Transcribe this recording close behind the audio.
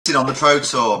missing on the Pro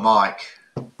Tour, Mike?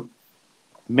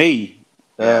 Me?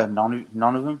 Yeah. None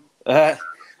of them. I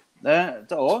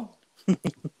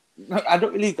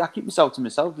don't really. I keep myself to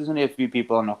myself. There's only a few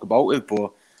people I knock about with,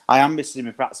 but I am missing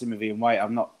my practicing with Ian White.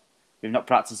 We've not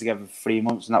practiced together for 3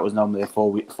 months, and that was normally a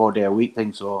 4-day-a-week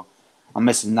thing. So I'm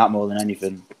missing that more than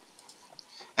anything.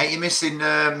 Ain't you missing me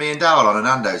and Darryl on a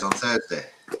Nandos on Thursday?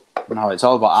 No, it's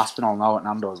all about Aspinall now at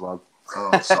Nandos, lad.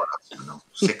 Oh, sorry, Aspinall.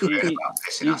 Sick of it about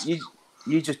pissing Aspinall.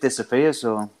 You just disappear,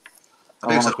 so I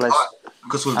want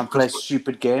to play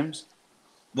stupid games.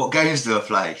 What games do I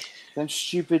play? Them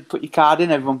stupid, put your card in,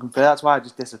 everyone can play. That's why I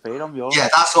just disappeared on yours. Yeah,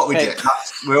 that's what we did.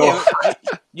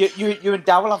 You and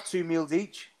Dad will have 2 meals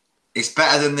each. It's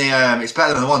better than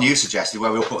the one you suggested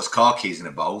where we'll put us car keys in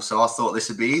a bowl. So I thought this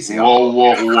would be easy. Whoa.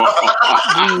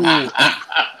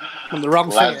 On the wrong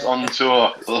Lads on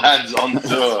tour.